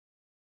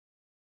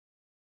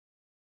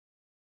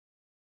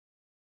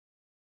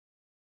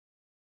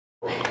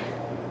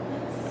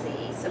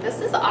So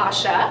this is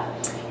Asha,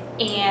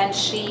 and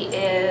she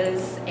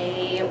is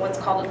what's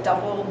called a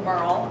double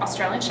merle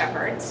Australian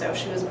Shepherd. So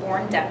she was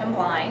born deaf and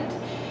blind,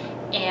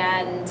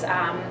 and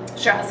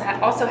she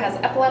also has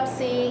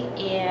epilepsy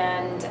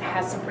and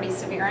has some pretty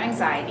severe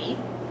anxiety.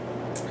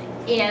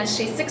 And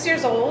she's 6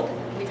 years old.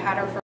 We've had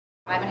her for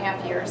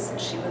 5.5 years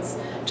since she was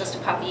just a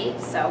puppy.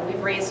 So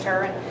we've raised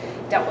her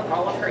and dealt with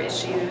all of her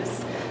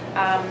issues.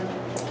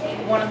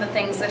 One of the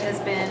things that has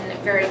been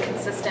very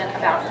consistent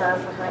about her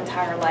for her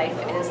entire life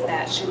is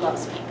that she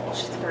loves people.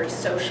 She's very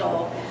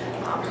social.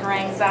 Her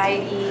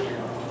anxiety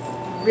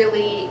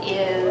really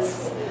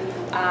is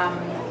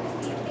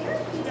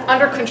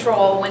under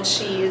control when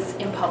she's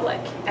in public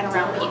and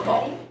around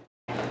people.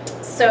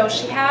 So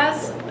she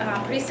has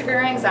pretty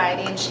severe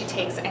anxiety, and she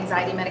takes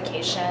anxiety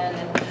medication,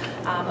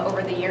 and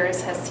over the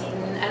years has seen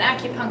an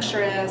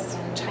acupuncturist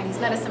and Chinese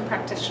medicine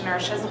practitioner.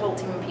 She has a whole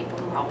team of people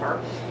who help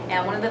her.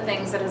 And one of the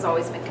things that has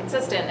always been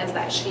consistent is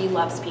that she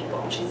loves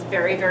people. She's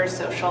very, very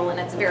social, and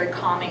it's very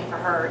calming for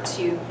her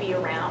to be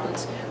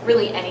around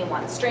really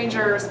anyone,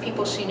 strangers,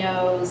 people she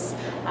knows,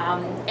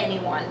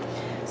 anyone.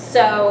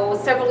 So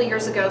several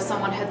years ago,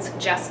 someone had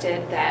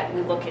suggested that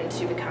we look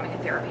into becoming a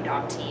therapy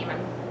dog team.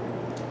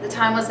 And the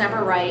time was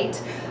never right,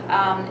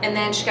 and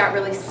then she got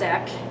really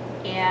sick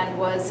and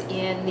was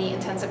in the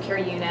intensive care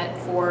unit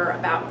for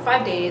about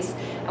 5 days,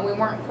 and we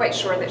weren't quite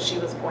sure that she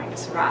was going to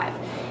survive.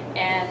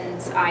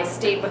 And I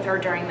stayed with her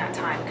during that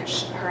time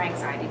because her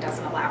anxiety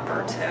doesn't allow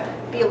her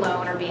to be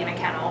alone or be in a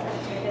kennel.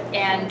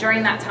 And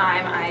during that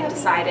time, I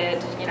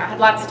decided, I had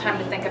lots of time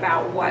to think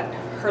about what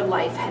her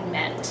life had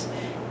meant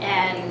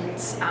and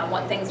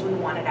what things we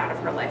wanted out of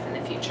her life in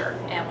the future.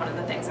 And one of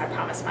the things I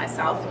promised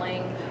myself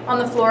laying on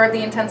the floor of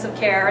the intensive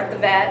care at the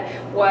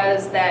vet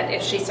was that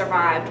if she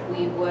survived,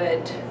 we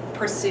would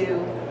pursue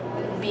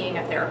being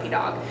a therapy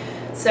dog.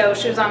 So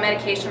she was on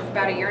medication for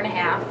about 1.5 years,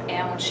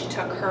 and when she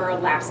took her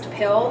last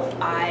pill,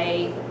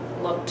 I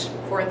looked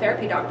for a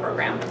therapy dog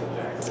program.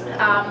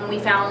 We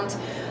found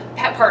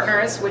Pet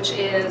Partners, which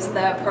is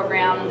the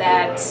program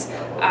that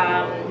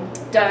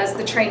does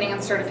the training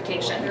and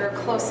certification. Her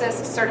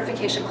closest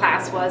certification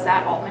class was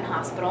at Altman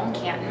Hospital in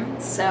Canton,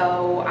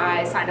 so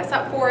I signed us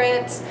up for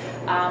it.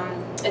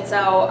 It's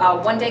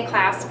a one-day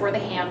class for the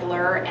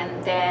handler,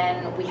 and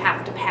then we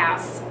have to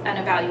pass an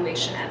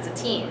evaluation as a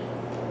team.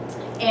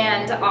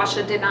 And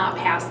Asha did not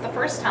pass the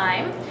first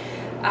time,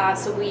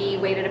 so we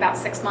waited about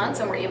 6 months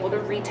and were able to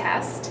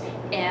retest.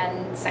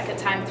 And second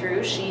time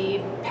through,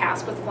 she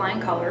passed with flying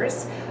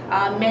colors.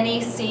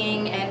 Many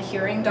seeing and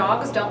hearing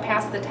dogs don't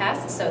pass the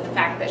test, so the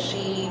fact that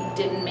she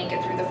didn't make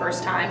it through the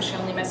first time, she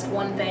only missed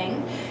one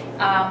thing,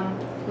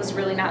 was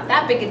really not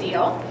that big a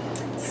deal.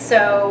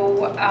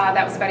 So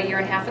that was about 1.5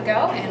 years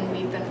ago, and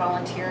we've been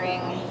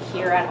volunteering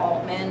here at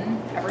Altman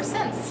ever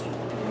since.